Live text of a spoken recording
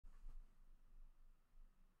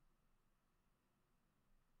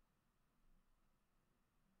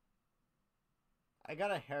I got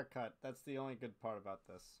a haircut. That's the only good part about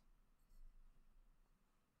this.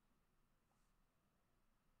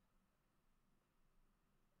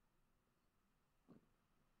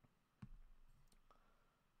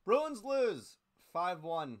 Bruins lose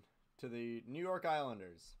 5-1 to the New York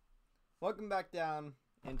Islanders. Welcome back down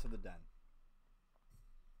into the den.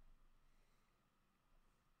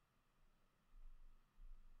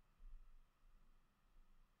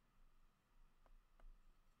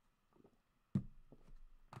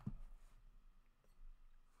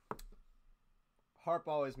 Harp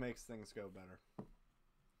always makes things go better.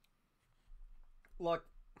 Look,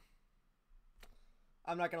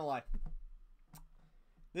 I'm not going to lie.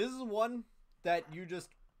 This is one that you just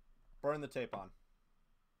burn the tape on.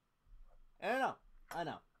 And I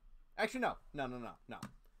know. Actually, no.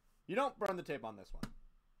 You don't burn the tape on this one.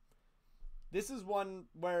 This is one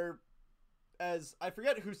where, as I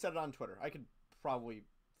forget who said it on Twitter. I could probably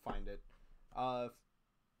find it.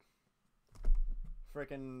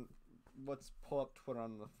 Frickin', let's pull up Twitter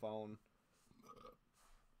on the phone.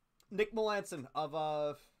 Nick Melanson of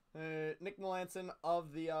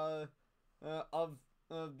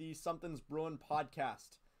the Something's Bruin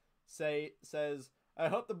podcast says, I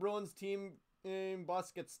hope the Bruins team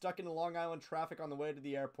bus gets stuck in Long Island traffic on the way to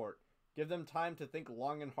the airport. Give them time to think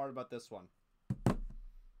long and hard about this one.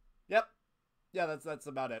 Yep. Yeah, that's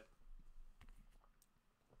about it.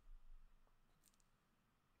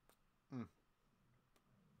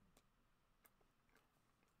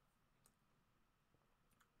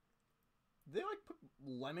 Did they, like, put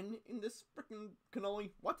lemon in this frickin' cannoli?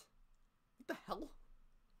 What? What the hell?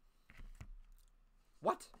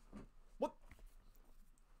 What?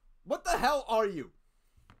 What the hell are you?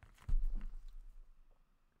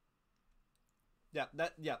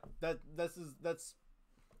 That's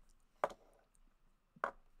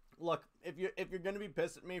Look, if you're gonna be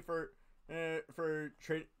pissed at me for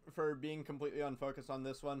being completely unfocused on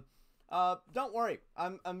this one, don't worry.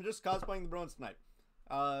 I'm just cosplaying the Bruins tonight.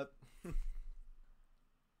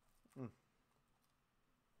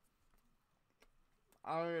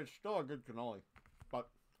 It's still a good cannoli, but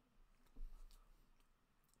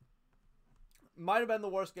might have been the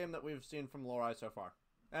worst game that we've seen from Lorai so far.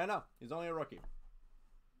 And no, he's only a rookie.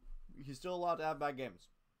 He's still allowed to have bad games.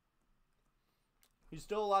 He's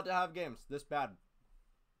still allowed to have games this bad.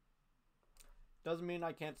 Doesn't mean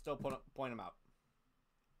I can't still point him out.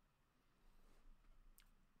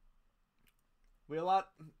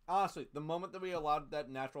 Honestly, the moment that we allowed that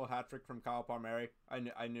natural hat trick from Kyle Palmieri,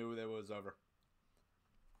 I knew that it was over.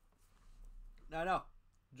 No.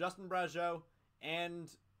 Justin Brazeau and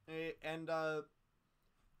Matt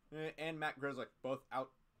Grizzlick both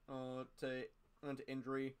out to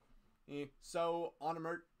injury. So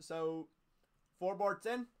Forbort's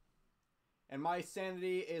in, and my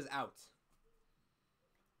sanity is out.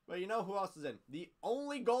 But you know who else is in? The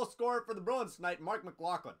only goal scorer for the Bruins tonight, Mark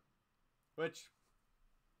McLaughlin. Which,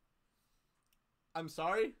 I'm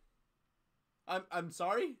sorry. I'm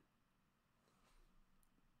sorry.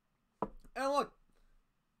 And look,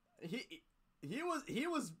 he was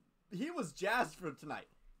jazzed for tonight.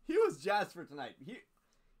 He was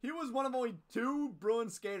one of only 2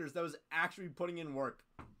 Bruins skaters that was actually putting in work.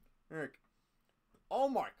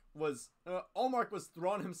 Allmark was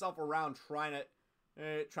throwing himself around trying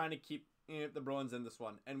to keep the Bruins in this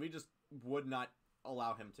one, and we just would not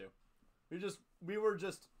allow him to. We were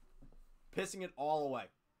just pissing it all away.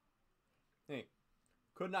 Hey,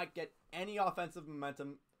 could not get any offensive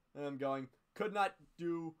momentum going. Could not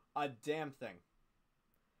do a damn thing.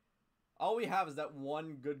 All we have is that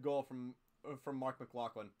one good goal from Mark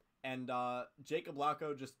McLaughlin, and Jacob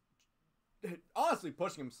Lauko just honestly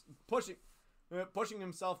pushing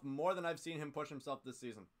himself more than I've seen him push himself this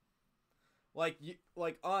season. Like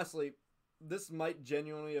honestly, this might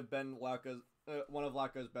genuinely have been one of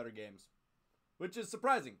Lauko's better games, which is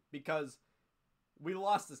surprising because we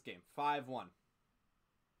lost this game 5-1.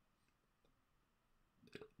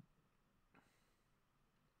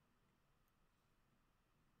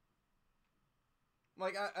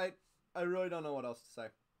 Like I really don't know what else to say.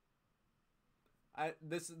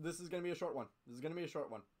 This is gonna be a short one.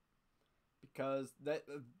 Because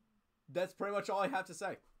that's pretty much all I have to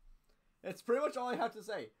say. It's pretty much all I have to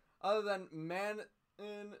say. Other than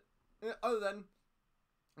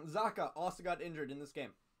Zaka also got injured in this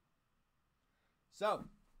game. So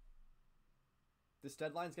this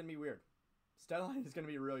deadline's gonna be weird. This deadline is gonna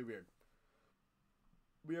be really weird.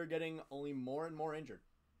 We are getting only more and more injured.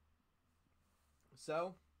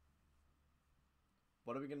 So,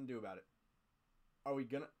 what are we going to do about it? Are we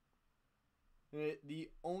going to...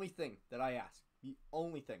 The only thing that I ask,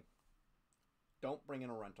 don't bring in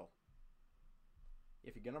a rental.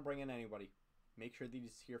 if you're gonna bring in anybody, make sure that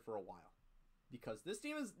he's here for a while, because this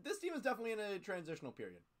team is definitely in a transitional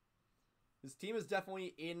period. This team is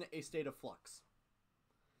definitely in a state of flux.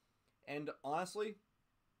 And honestly,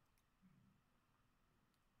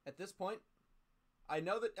 at this point, I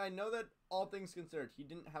know that all things considered, he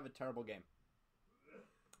didn't have a terrible game.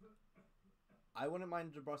 I wouldn't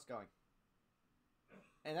mind DeBrusque going.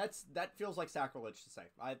 And that feels like sacrilege to say.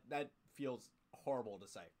 That feels horrible to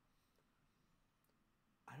say.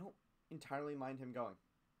 I don't entirely mind him going.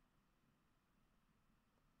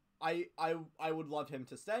 I would love him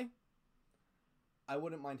to stay. I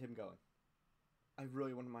wouldn't mind him going. I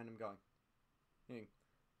really wouldn't mind him going.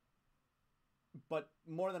 But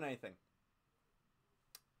more than anything,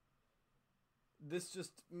 this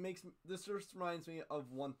just reminds me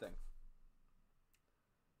of one thing.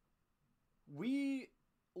 We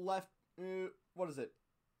left,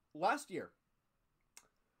 last year,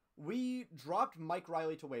 we dropped Mike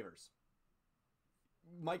Riley to waivers.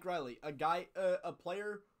 Mike Riley, a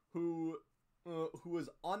player who was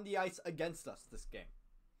on the ice against us this game.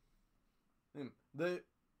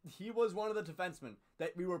 He was one of the defensemen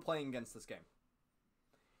that we were playing against this game.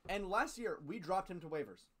 And last year, we dropped him to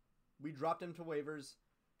waivers. We dropped him to waivers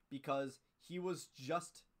because he wasn't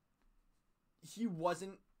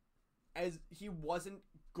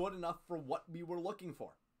good enough for what we were looking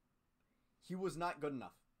for. He was not good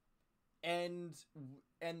enough. And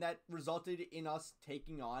that resulted in us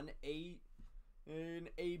taking on a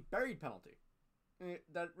buried penalty.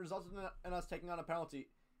 That resulted in us taking on a penalty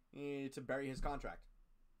to bury his contract.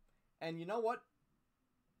 And you know what?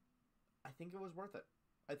 I think it was worth it.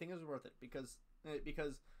 because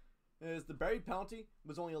the buried penalty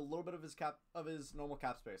was only a little bit of his normal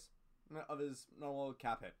cap space, of his normal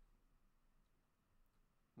cap hit.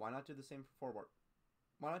 Why not do the same for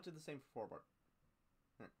forward?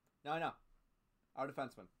 Now I know our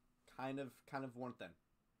defenseman kind of one thing.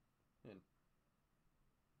 And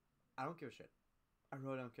I don't give a shit. I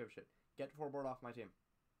really don't give a shit. Get forward off my team.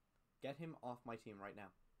 Get him off my team right now.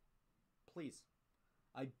 Please.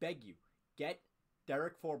 I beg you. Get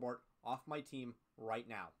Derek Forbort off my team right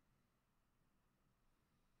now.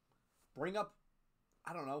 Bring up,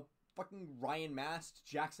 I don't know, fucking Ryan Mast,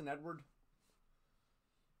 Jackson Edward.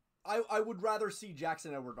 I would rather see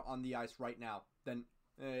Jackson Edward on the ice right now than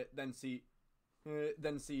see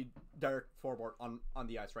Derek Forbort on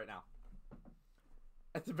the ice right now.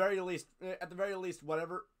 At the very least,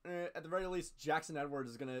 Jackson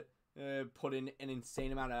Edwards is gonna put in an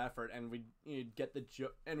insane amount of effort, and we get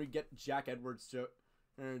Jack Edwards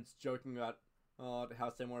joking about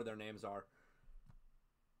how similar their names are.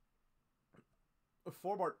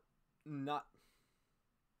 Forbort, not.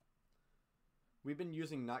 We've been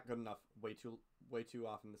using not good enough way too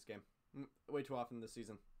often this game, way too often this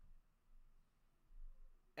season.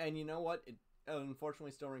 And you know what? It unfortunately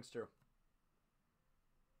still rings true.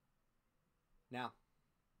 Now,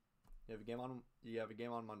 you have a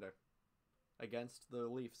game on Monday against the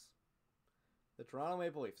Leafs, the Toronto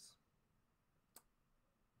Maple Leafs.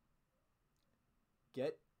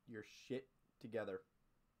 Get your shit together.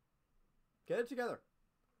 Get it together.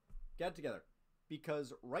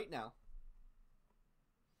 Because right now,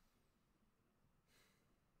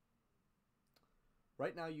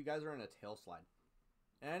 you guys are in a tail slide.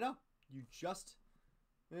 And I know you just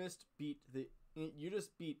beat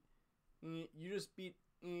 2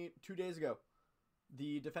 days ago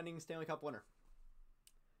the defending Stanley Cup winner.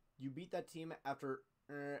 You beat that team after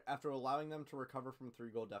allowing them to recover from a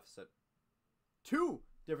 3-goal deficit. 2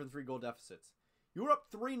 different 3-goal deficits. You were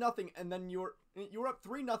up 3-0, and then you were up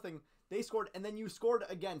 3-0. They scored, and then you scored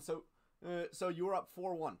again. So you were up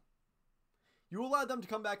 4-1. You allowed them to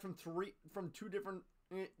come back from 2 different.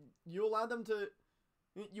 You allowed them to.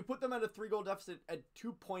 You put them at a 3-goal deficit at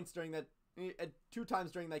 2 points at 2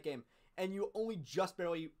 times during that game, and you only just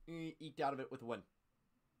barely eked out of it with a win.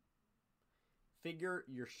 Figure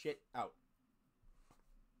your shit out,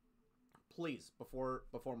 please, before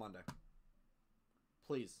Monday.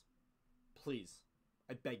 Please,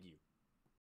 I beg you.